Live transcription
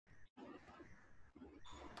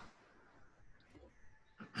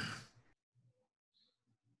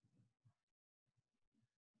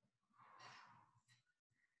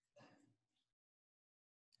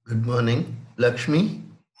Good morning, Lakshmi.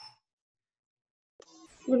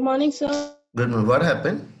 Good morning, sir. Good morning. What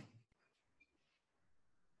happened?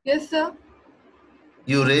 Yes, sir.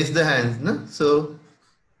 You raised the hands, no? So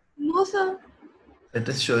No, sir. it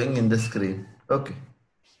is showing in the screen. Okay.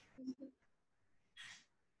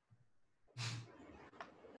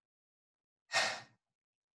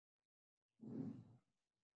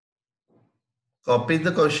 Copy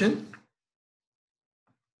the question.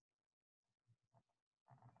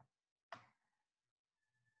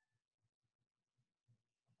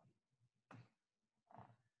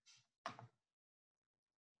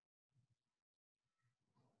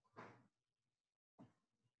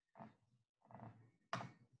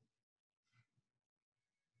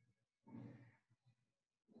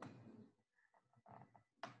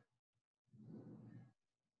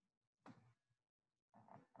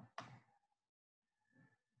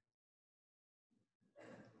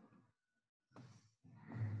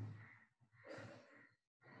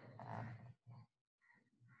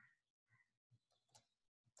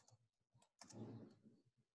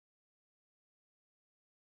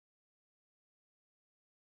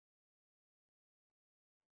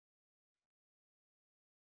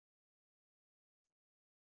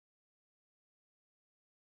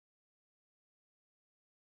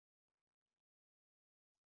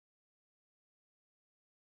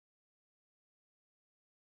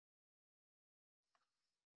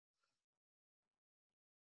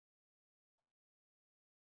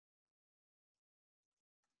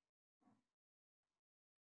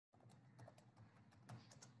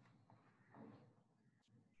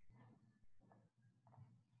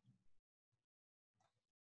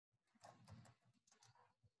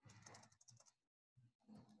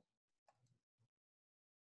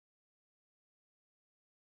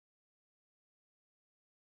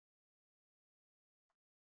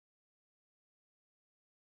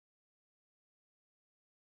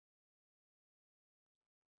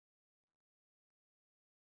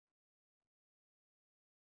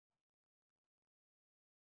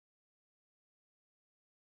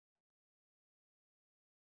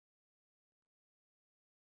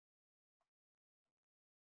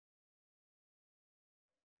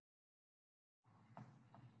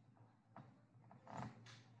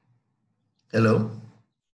 Hello.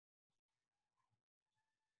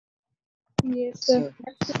 Yes, sir.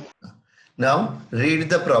 Now read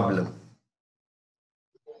the problem.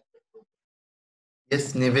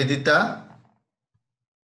 Yes, Nivedita.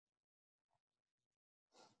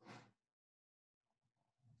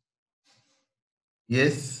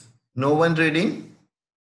 Yes. No one reading?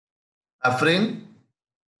 Afrin?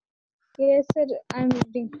 Yes, sir. I'm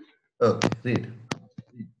reading. Okay, read.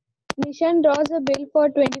 Nishan draws a bill for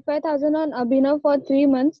 25,000 on Abhinav for 3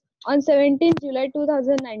 months on 17 July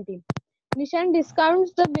 2019. Nishan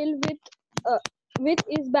discounts the bill with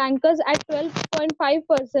his bankers at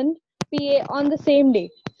 12.5% PA on the same day.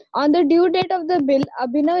 On the due date of the bill,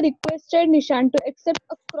 Abhinav requested Nishan to accept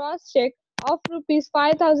a cross check of rupees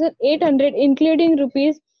 5,800 including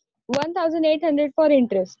rupees 1,800 for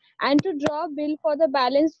interest and to draw bill for the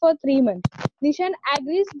balance for 3 months. Nishan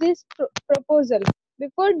agrees this proposal.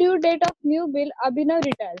 Before due date of new bill, Abhinav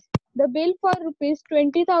retires. The bill for rupees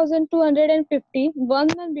 20,250 1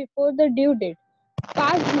 month before the due date.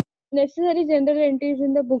 Pass necessary general entries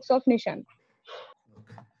in the books of Nishan.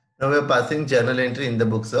 Now we are passing journal entry in the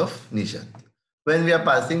books of Nishant. When we are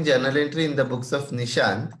passing journal entry in the books of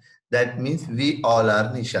Nishant, that means we all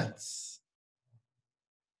are Nishants.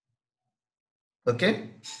 Okay?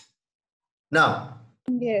 Now,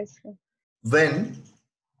 Yes. when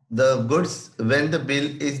the bill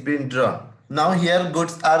is being drawn, now here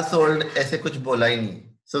goods are sold, ऐसे कुछ बोला ही नहीं.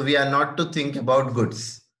 So we are not to think about goods.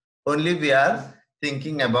 Only we are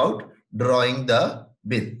thinking about drawing the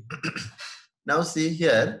bill. Now see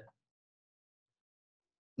here,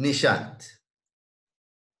 Nishant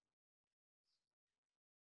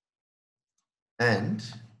and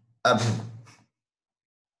Abhin.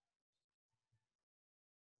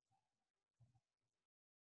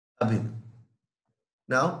 Abhin.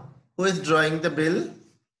 Now, who is drawing the bill?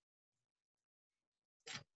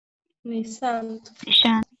 Nishant.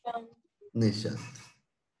 Nishant.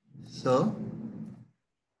 So,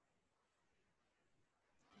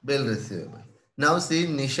 bill receivable. Now see,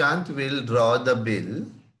 Nishant will draw the bill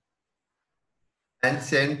and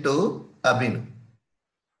send to Abhinav.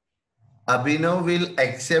 Abhinav will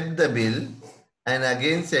accept the bill and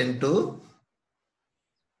again send to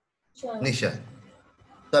Nishant.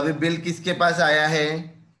 तो अभी bill किसके पास आया है?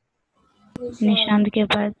 निशांत के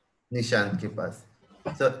पास. Nishant के पास.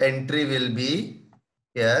 So entry will be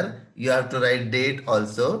here. You have to write date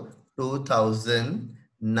also 2019.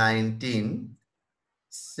 19,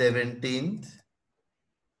 17th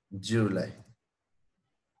July.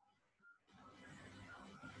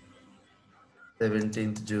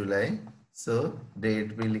 17th July. So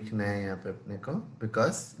date भी लिखना है यहाँ पे अपने को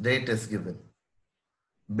because date is given.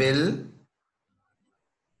 Bills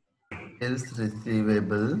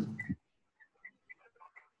receivable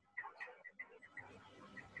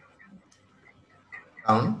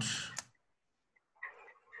account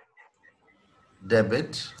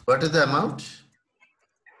debit. What is the amount?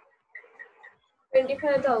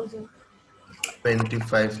 25,000.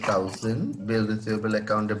 25,000. Bill receivable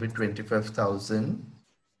account debit 25,000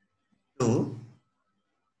 to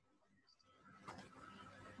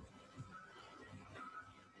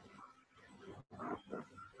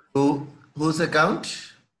whose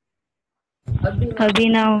account?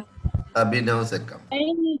 Abhinav. Abhinav's account.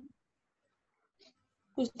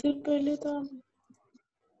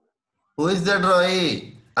 Who is the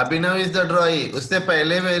drawee? Abhinav is the drawee. उससे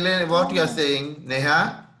पहले what you are saying,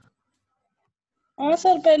 Neha? हाँ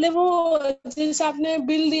sir, पहले वो जैसे आपने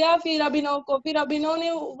bill दिया फिर अभिनव को, फिर अभिनव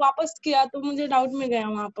ने वापस किया तो मुझे डाउट में गया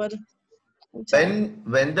वहाँ पर.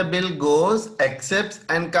 When the bill goes, accepts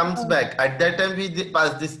and comes back, at that time we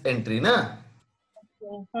pass this entry, na?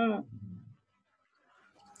 हाँ.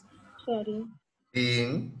 Sorry.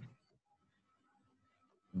 Being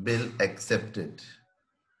bill accepted.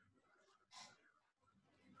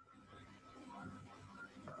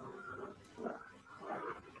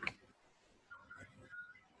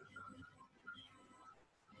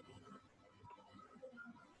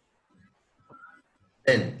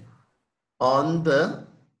 Then on the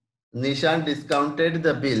Nishan discounted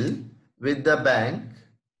the bill with the bank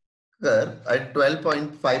at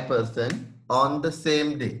 12.5% on the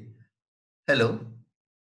same day. Hello.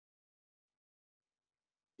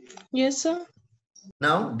 Yes sir.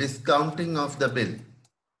 Now discounting of the bill.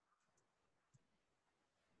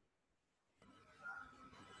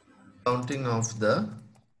 Discounting of the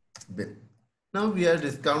bill. Now we are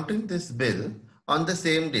discounting this bill on the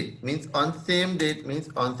same day. Means on same date means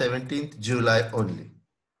on 17th July only.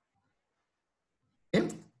 Okay?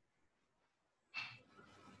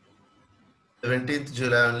 17th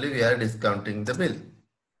July only we are discounting the bill.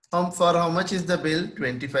 For how much is the bill?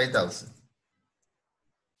 25,000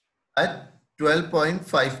 at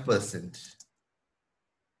 12.5%.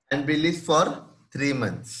 And bill is for 3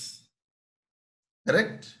 months.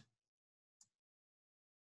 Correct?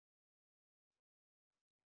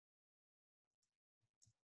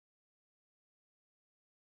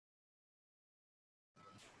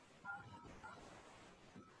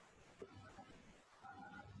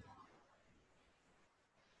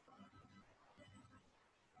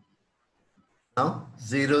 Now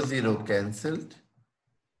 0, 0 cancelled.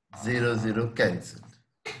 0, 0 cancelled.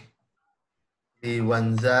 The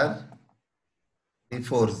 1s are, the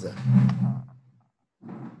 4s are.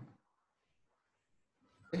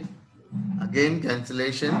 Okay. Again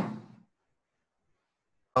cancellation.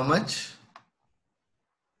 How much?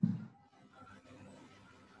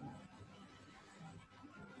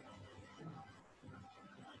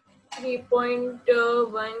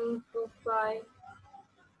 $3.125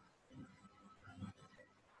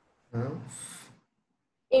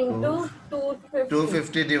 into 250.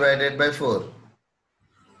 250 divided by 4.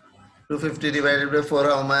 250 divided by 4,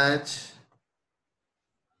 how much?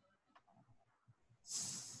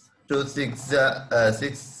 2 6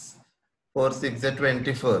 6 4 6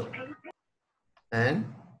 24 and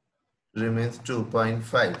remains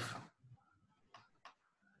 2.5.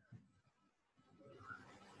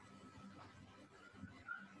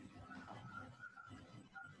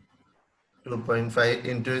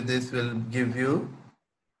 Into this will give you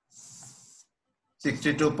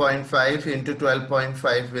 62.5 into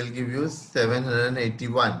 12.5 will give you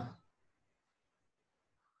 781.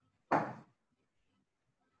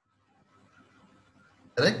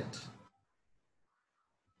 Correct?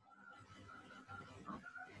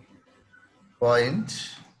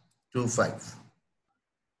 0.25.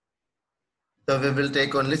 So we will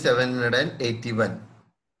take only 781.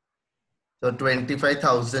 So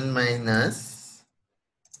 25,000 minus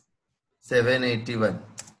 781.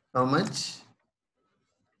 How much?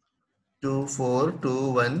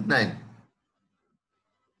 24219.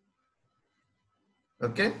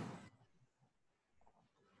 Okay.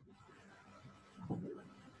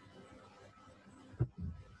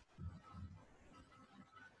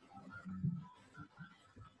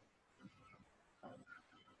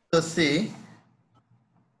 So see,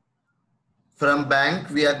 from bank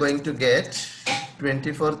we are going to get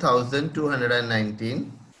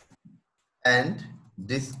 24,219 and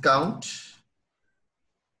discount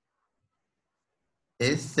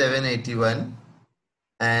is 781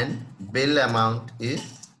 and bill amount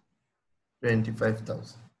is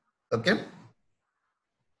 25,000. Okay.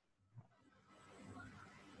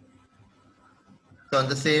 So on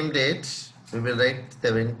the same date, we will write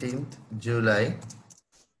 17th July,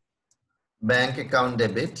 bank account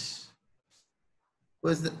debit.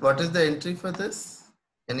 What is the entry for this?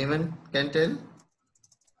 Anyone can tell?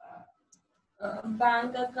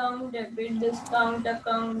 Bank account debit, discount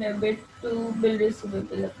account debit to bill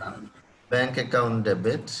receivable account. Bank account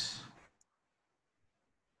debit,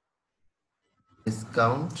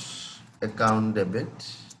 discount account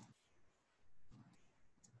debit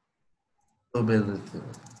to bill receivable.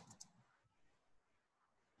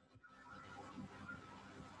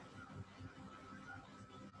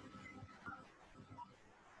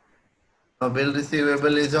 Now bill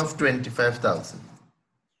receivable is of 25,000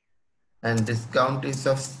 and discount is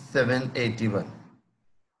of 781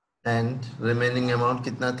 and remaining amount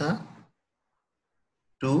कितना था?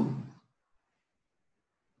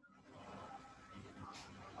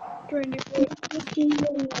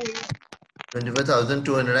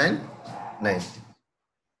 24,290.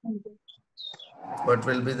 What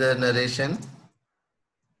will be the narration?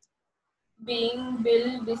 Being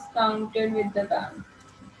bill discounted with the bank.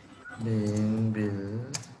 Being bill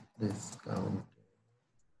discount.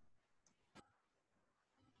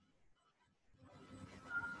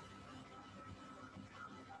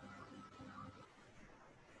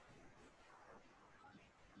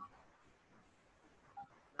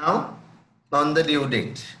 Now, on the due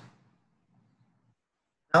date.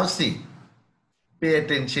 Now see, pay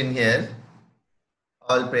attention here.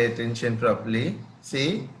 All pay attention properly.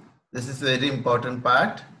 See, this is very important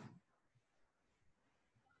part.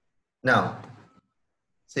 Now,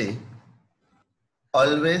 see,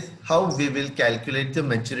 always how we will calculate the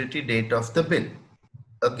maturity date of the bill.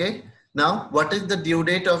 Okay. Now, what is the due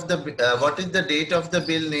date of the, what is the date of the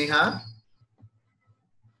bill, Neha?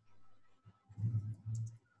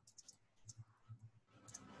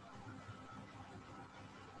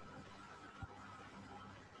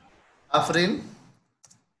 Afrin?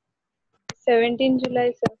 17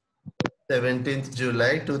 July, sir. 17th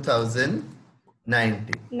July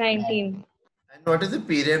 2019. 19. And what is the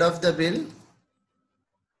period of the bill?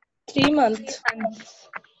 3 months.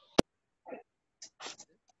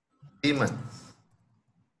 3 months.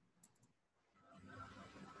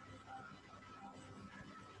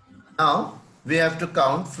 Now we have to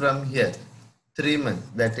count from here 3 months,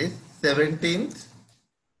 that is 17th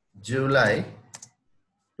July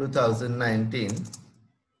 2019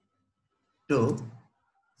 to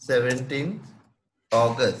 17th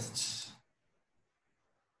August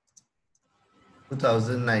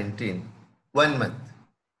 2019, 1 month.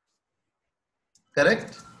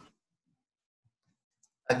 Correct?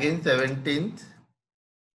 Again 17th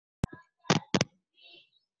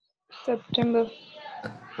September.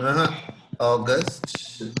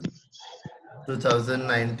 August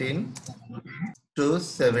 2019 to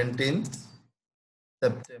 17th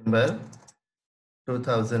September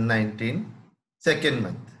 2019, second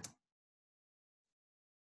month.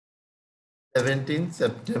 17th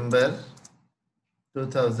September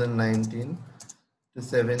 2019 to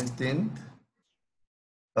 17th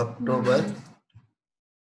October.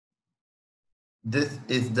 This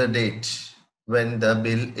is the date when the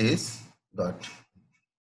bill is got.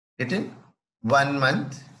 Getting 1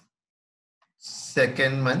 month,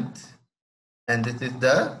 second month, and this is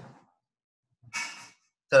the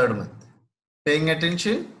third month. Paying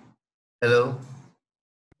attention? Hello?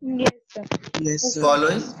 Yes, sir. Yes, sir.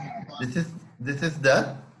 Following? This is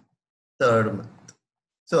the third month.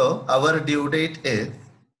 So our due date is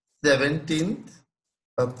 17th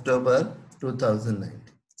October 2019.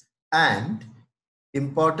 And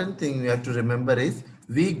important thing we have to remember is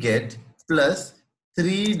we get plus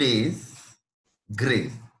 3 days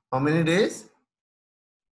grace. How many days?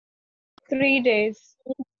 3 days.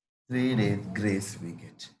 3 days grace we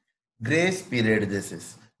get. Grace period this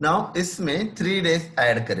is. Now इसमें 3 days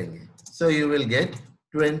add करेंगे. So you will get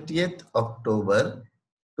 20th October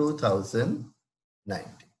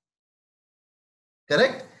 2019.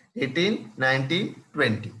 Correct? 18, 19,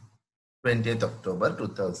 20. 20th October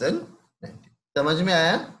 2019. समझ में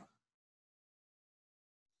आया?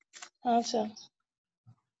 हाँ sir.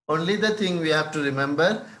 Only the thing we have to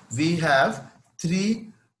remember, we have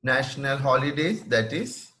 3 national holidays, that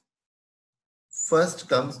is first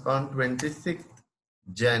comes on 26th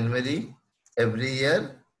January every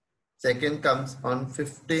year, second comes on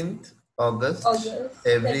 15th August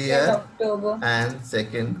every year, October. and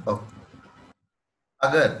 2nd October.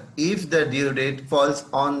 अगर if the due date falls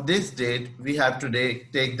on this date, we have to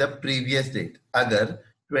take the previous date. अगर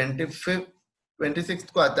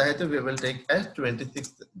 26th को आता है तो we will take as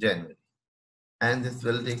 26th January, and this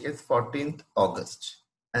will take as 14th August,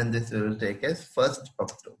 and this we will take as 1st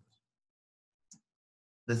October.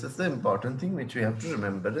 This is the important thing which we have to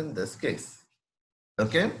remember in this case.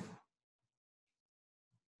 Okay?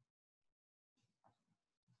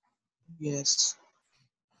 Yes.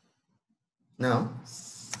 Now,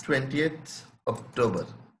 20th October.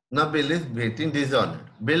 Now, bill is getting dishonored.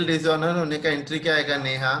 Bill dishonored होने का entry क्या आएगा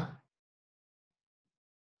Neha?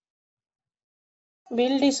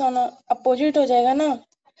 Bill dishonour opposite हो जाएगा ना,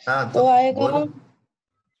 हाँ तो आएगा बोलो।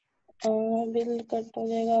 बिल कट हो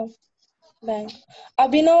जाएगा bank,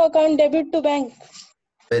 Abhinav account debit to bank.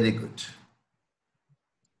 Very good.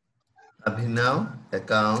 Abhinav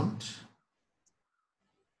account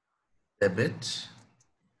debit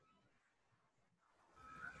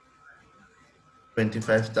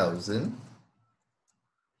 25,000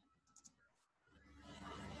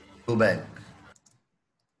 to bank.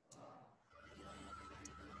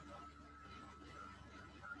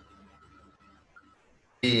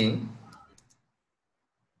 Being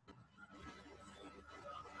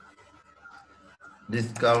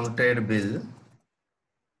discounted bill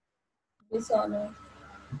Dishonor.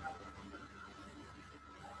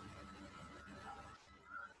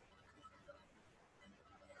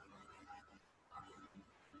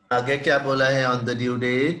 आगे क्या बोला है? On the due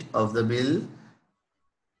date of the bill,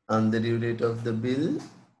 on the due date of the bill,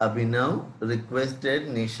 Abhinav requested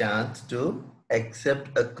Nishant to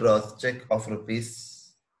accept a cross check of rupees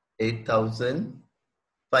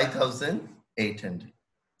 5,800.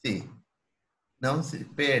 See, now see,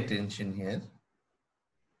 pay attention here.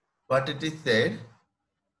 What it is said.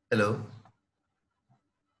 Hello.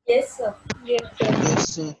 Yes, sir. Yes,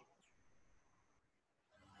 sir.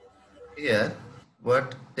 Here,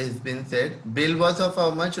 what is been said? Bill was of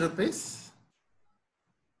how much rupees?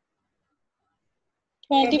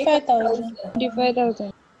 25,000।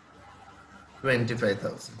 25,000.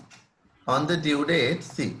 25,000. On the due date,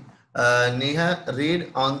 see, Neha,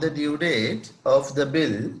 read on the due date of the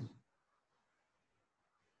bill.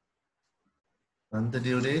 On the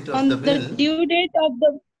due date of On the the bill. due date of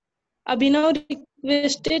the Abhinav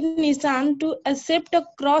requested Nissan to accept a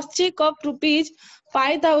cross check of rupees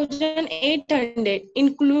 5,800,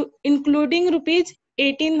 including rupees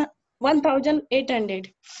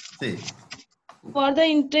 1,800 See. for the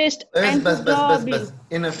interest Yes, and to draw a bill.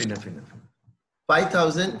 Enough.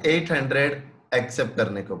 5,800 accept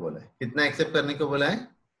करने को बोला है. कितना accept करने को बोला है?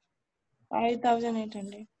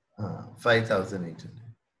 5,800. 5,800.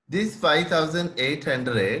 This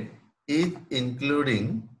 5,800 is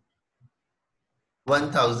including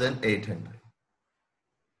 1,800.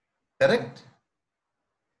 Correct?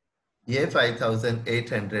 ये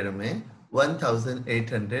 5,800 में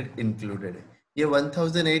 1,800 included है. ये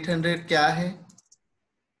 1,800 क्या है?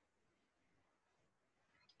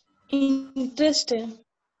 Interest.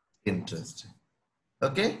 Interest.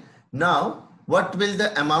 Okay. Now, what will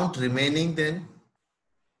the amount remaining then?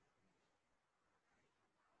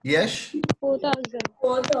 Yes. 4,000.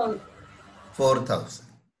 4,000. 4,000.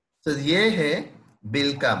 So ये है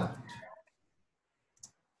bill का amount.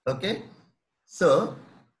 Okay. So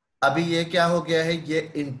अभी ये क्या हो गया है?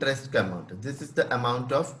 ये interest का amount. This is the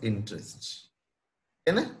amount of interest.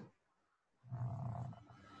 है ना?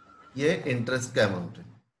 ये interest का amount है.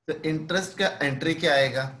 तो इंटरेस्ट का एंट्री क्या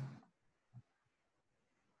आएगा?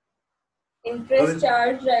 इंटरेस्ट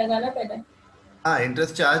चार्ज रहेगा ना पहले। हाँ,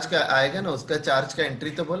 इंटरेस्ट चार्ज का आएगा ना, उसका चार्ज का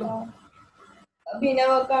एंट्री तो बोलो।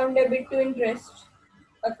 अभिनव account debit to interest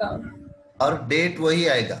account, और डेट वही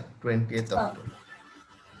आएगा 20th October.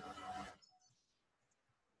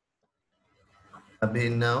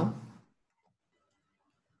 Abhinav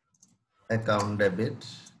account debit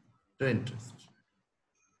to interest.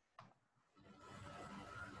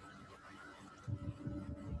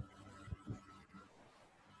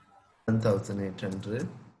 $1,800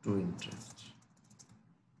 to interest.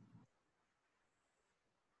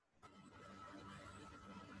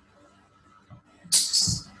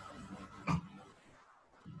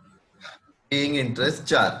 Being interest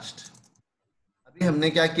charged. अभी हमने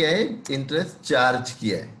क्या किया है? इंटरेस्ट चार्ज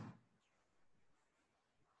किया है।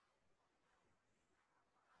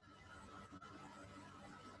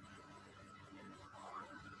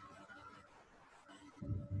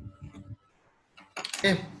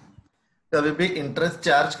 Okay. कभी भी इंटरेस्ट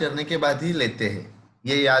चार्ज करने के बाद ही लेते हैं,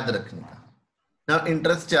 ये याद रखने का। नाउ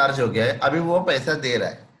इंटरेस्ट चार्ज हो गया है, अभी वो पैसा दे रहा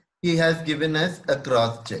है। He has given us a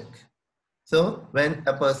cross check. So when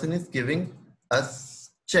a person is giving us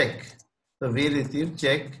check, So we receive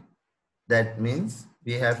check. That means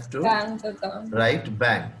we have to Bank account. write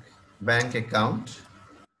bank account.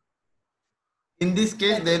 In this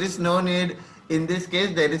case, there is no need. In this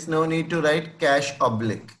case, there is no need to write cash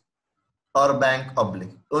oblique or bank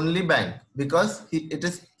oblique. Only bank, because it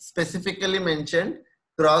is specifically mentioned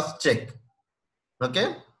cross check.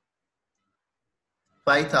 Okay.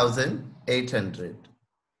 5,800.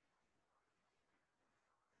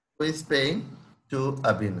 Who is paying? To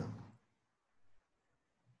Abhinav.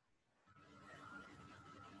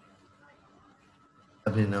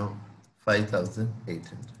 Abhinav,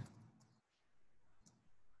 5,800.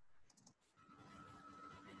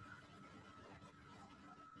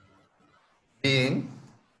 Being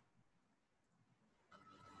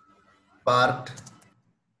part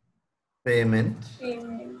payment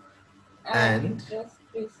Payment and interest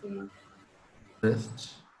received. interest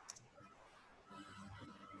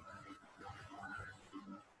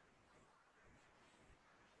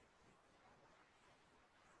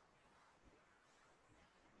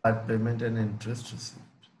part payment and interest received.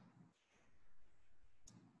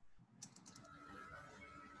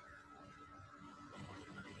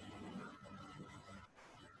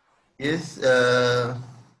 Yes,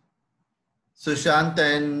 Sushant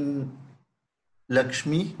and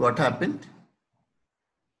Lakshmi, what happened?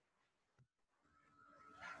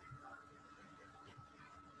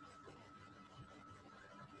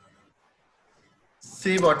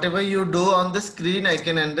 See, whatever you do on the screen, I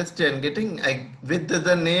can understand. With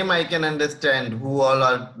the name, I can understand who all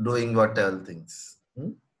are doing what all things.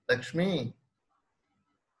 Lakshmi.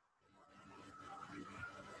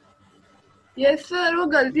 Yes sir वो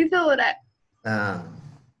गलती से हो रहा है Ah.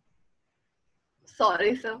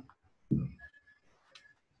 Sorry sir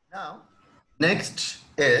Now, next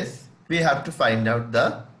is we have to find out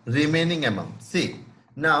the remaining amount. See,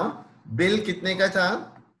 now bill कितने का था?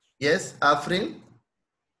 Yes, Afrin.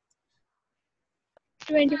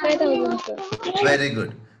 25,000, sir. Very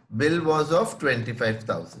good. Bill was of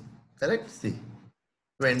 25,000. Correct? See,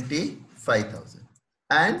 25,000.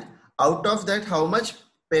 And out of that, how much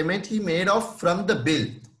payment he made off from the bill?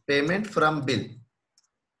 Payment from bill.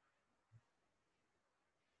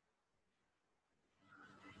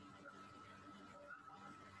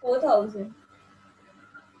 $4,000.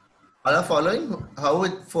 All are following? How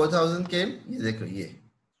it 4,000 came? ये देखो ये.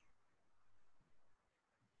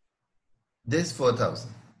 This 4,000.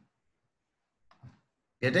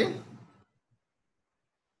 Getting?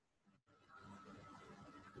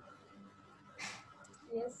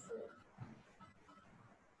 Yes, sir.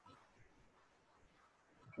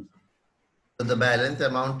 So the balance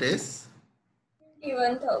amount is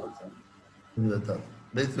 21,000. 21,000.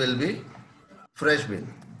 This will be fresh bill.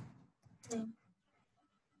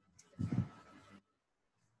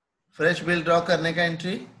 Fresh bill draw करने का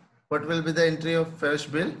entry. What will be the entry of fresh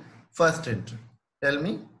bill? First entry. Tell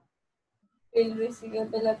me. Bill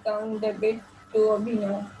receivable account debit to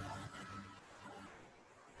Abhinav.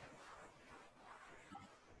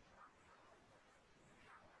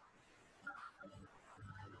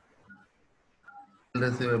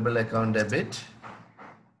 Receivable account debit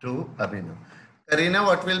to Abhinav. Karina,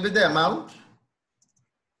 what will be the amount?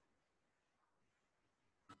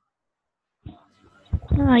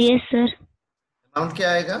 Yes, sir. Amount क्या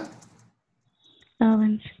आएगा?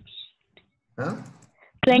 हाँ?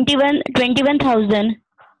 21,000.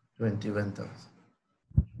 21,000.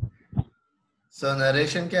 So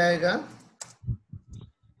narration क्या आएगा?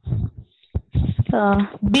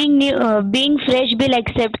 Being fresh bill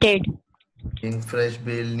accepted. Being fresh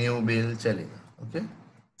bill, new bill चलेगा. Okay.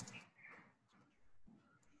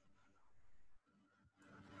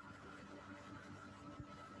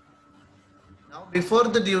 Now before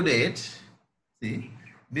the due date, see,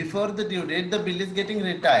 before the due date, the bill is getting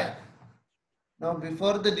retired. Now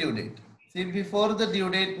before the due date, see, before the due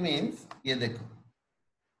date means, ये देखो.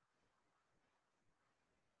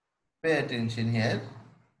 Pay attention here.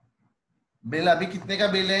 Bill अभी कितने का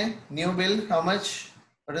bill है? New bill, how much?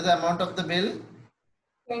 What is the amount of the bill?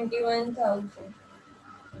 21,000.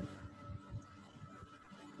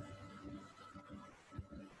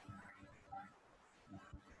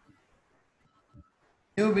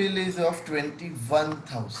 New bill is of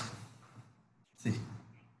 21,000. See.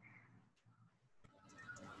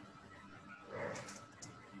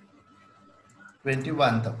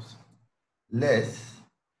 $21,000 less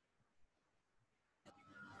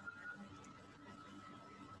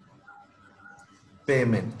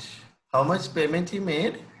payment. How much payment he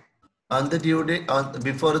made on the due date,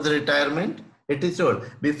 before the retirement? It is told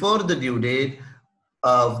before the due date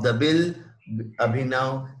of the bill,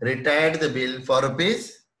 Abhinav retired the bill for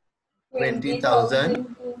rupees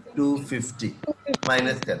 20,250. 250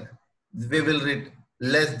 minus कर. We will read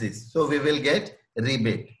less this. So we will get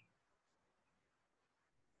rebate.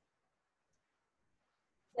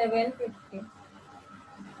 750.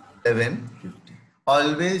 750.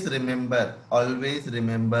 Always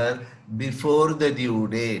remember before the due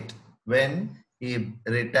date. When he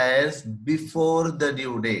retires before the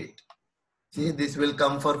due date. See, this will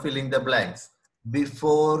come for filling the blanks.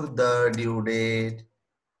 Before the due date,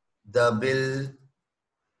 the bill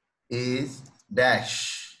is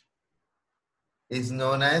dash. Is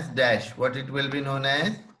known as dash. What it will be known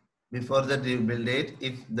as? Before the due bill date,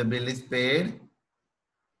 if the bill is paid,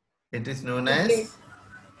 it is known as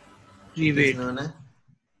Rebate.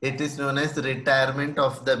 it is known as retirement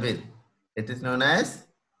of the bill. It is known as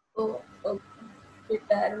Oh, okay.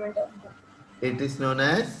 Retirement of the it is known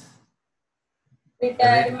as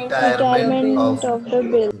retirement Retirement of of the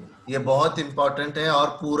bill. ये बहुत important है और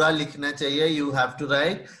पूरा लिखना चाहिए. You have to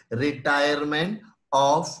right retirement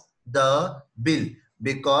of the bill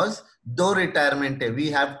because दो retirement है. We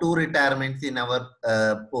have to retirements in our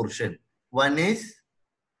portion. One is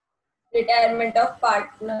retirement of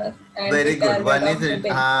partner and very good. retirement of the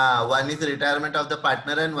bill. One is retirement of the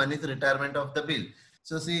partner and one is retirement of the bill.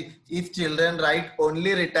 So see, if children write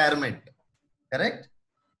only retirement, correct?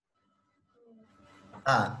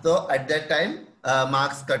 So at that time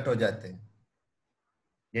marks cut हो जाते हैं.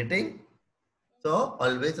 Getting? So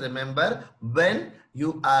always remember, when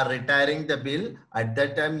you are retiring the bill, at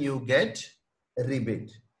that time you get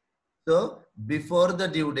rebate. So before the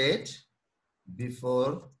due date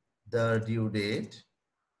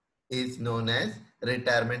is known as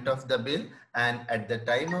retirement of the bill, and at the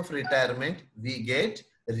time of retirement we get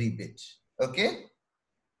rebate. Okay?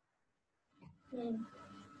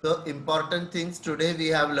 So important things today we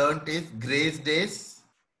have learned is grace days,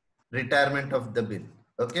 retirement of the bill.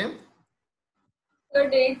 Okay? तो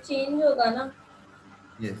date change होगा ना,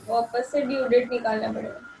 Yes. वापस से due date निकालना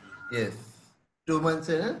पड़ेगा. Yes. 2 months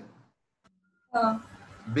है ना? हाँ.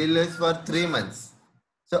 Bill is for 3 months.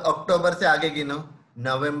 So अक्टूबर से आगे गिनो.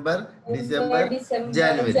 नवंबर, दिसंबर,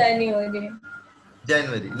 जनवरी.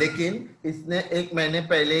 जनवरी. लेकिन इसने एक महीने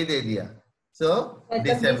पहले ही दे दिया. So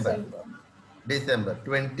दिसंबर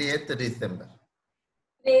 20th दिसंबर.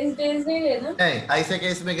 ग्रेस डेज नहीं लेना. नहीं, ऐसे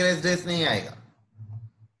केस में ग्रेस डेज नहीं आएगा.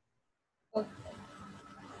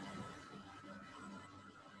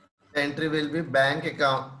 Entry will be bank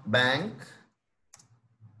account, bank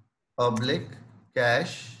oblique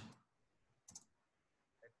cash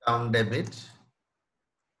account debit.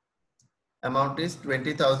 Amount is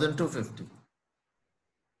 20,250.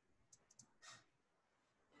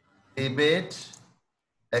 Debit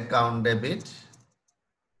account debit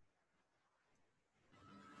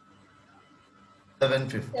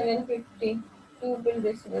 750. 750 to bill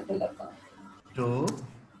receivable account. To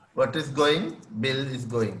what is going? Bill is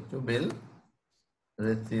going to bill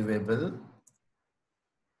receivable.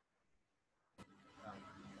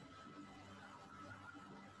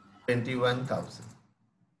 21,000.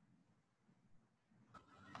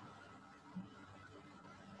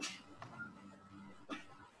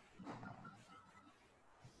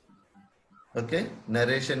 Okay,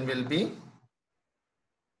 narration will be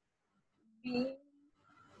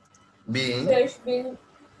being Fresh bill.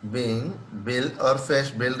 Being bill or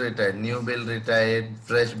fresh bill retired, new bill retired,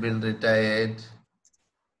 fresh bill retired.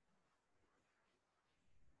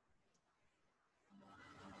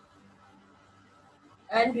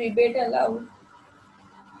 And rebate allowed.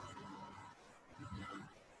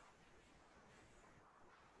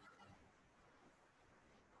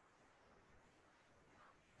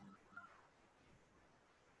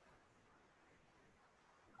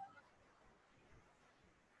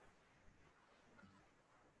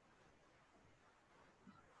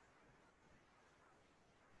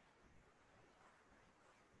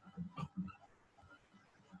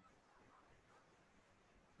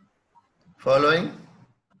 Following?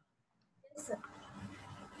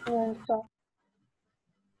 Yes, sir.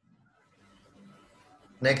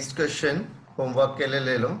 Next question, homework के लिए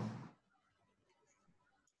ले लो.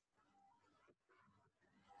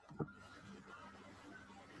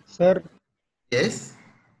 Sir Yes.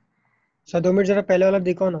 Sir 2 minute जरा पहले वाला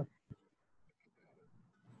दिखाओ ना.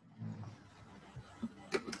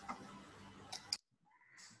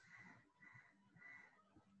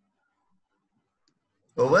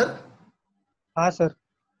 Over? हाँ sir.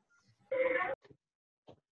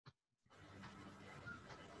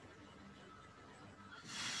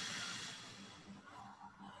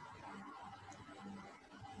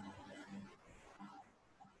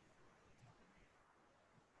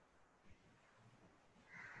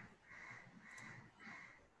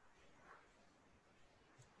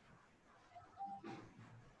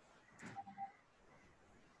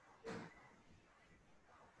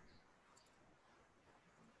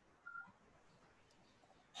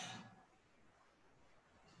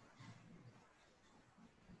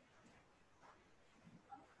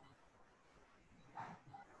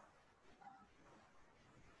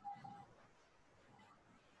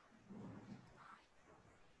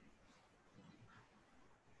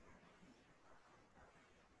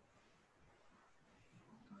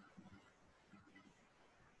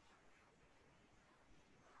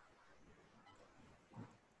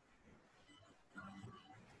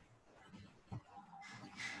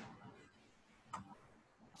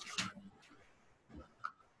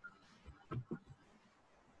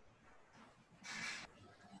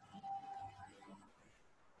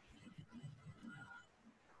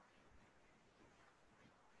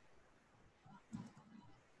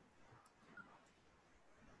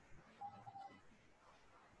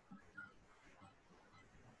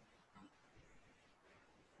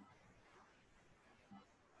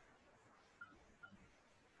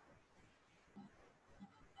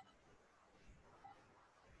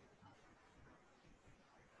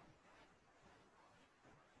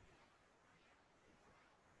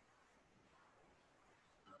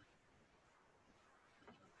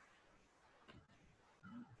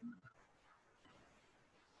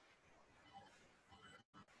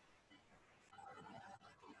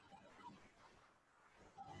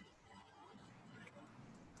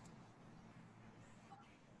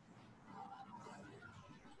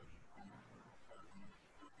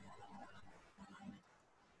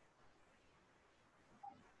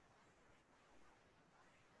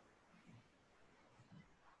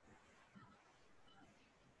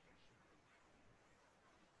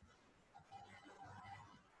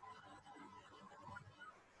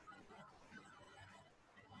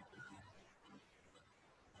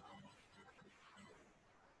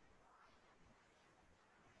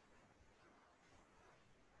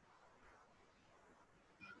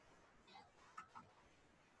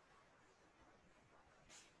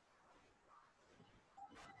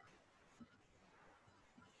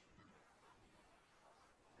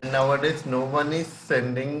 nowadays no one is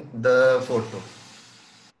sending the photo.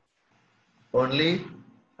 Only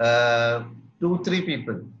 2-3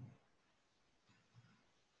 people.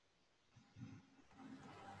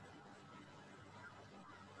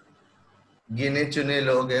 गिने चुने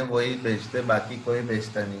लोग हैं वही भेजते, बाकी कोई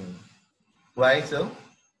भेजता नहीं. Why so?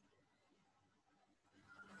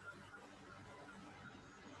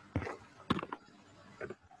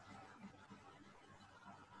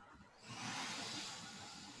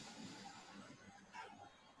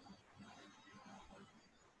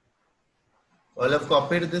 All have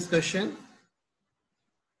copied this question?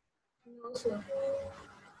 No, sir.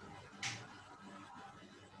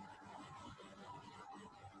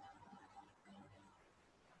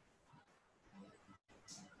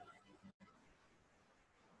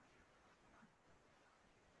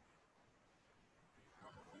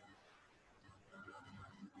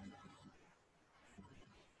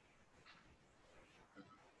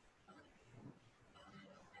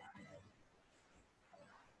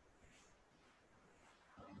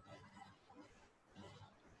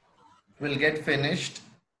 Will get finished.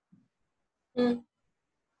 Hmm.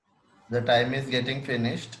 The time is getting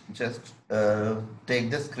finished. Just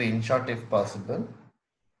take the screenshot if possible.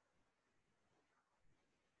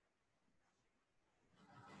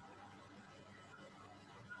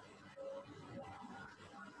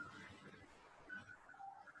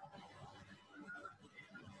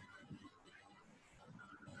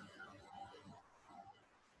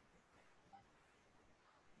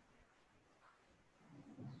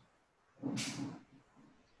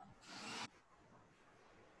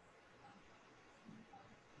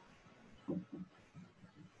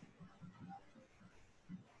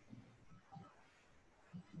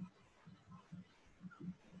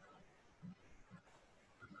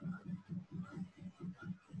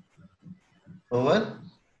 Over?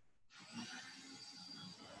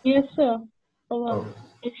 Yes, sir. Over. Oh.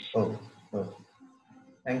 Oh. Oh.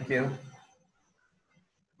 Thank you.